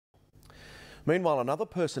Meanwhile, another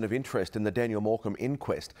person of interest in the Daniel Morcombe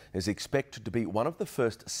inquest is expected to be one of the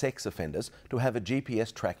first sex offenders to have a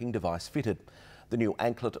GPS tracking device fitted. The new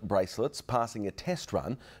anklet bracelets passing a test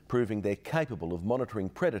run, proving they're capable of monitoring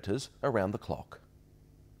predators around the clock.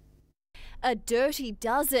 A dirty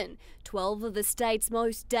dozen. 12 of the state's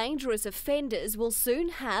most dangerous offenders will soon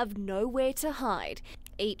have nowhere to hide.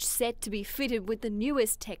 Each set to be fitted with the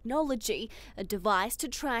newest technology, a device to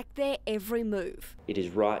track their every move. It is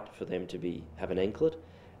right for them to have an anklet,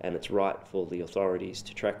 and it's right for the authorities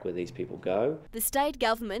to track where these people go. The state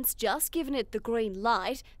government's just given it the green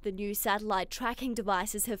light. The new satellite tracking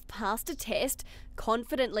devices have passed a test,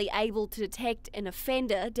 confidently able to detect an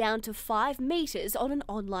offender down to 5 metres on an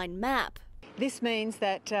online map. This means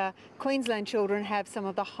that Queensland children have some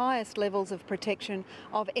of the highest levels of protection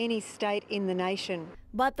of any state in the nation.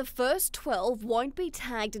 But the first 12 won't be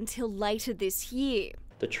tagged until later this year.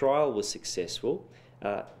 The trial was successful,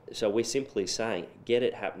 so we're simply saying get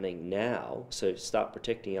it happening now, so start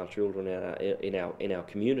protecting our children in our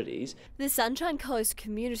communities. The Sunshine Coast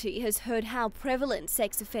community has heard how prevalent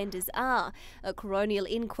sex offenders are. A coronial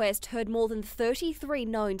inquest heard more than 33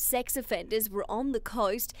 known sex offenders were on the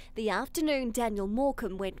coast the afternoon Daniel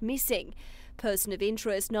Morcombe went missing. Person of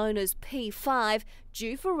interest known as P5,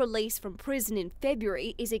 due for release from prison in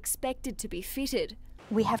February, is expected to be fitted.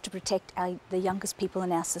 We have to protect the youngest people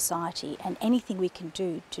in our society, and anything we can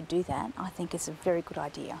do to do that, I think, is a very good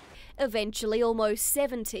idea. Eventually, almost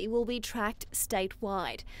 70 will be tracked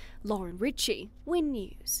statewide. Lauren Ritchie, WIN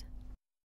News.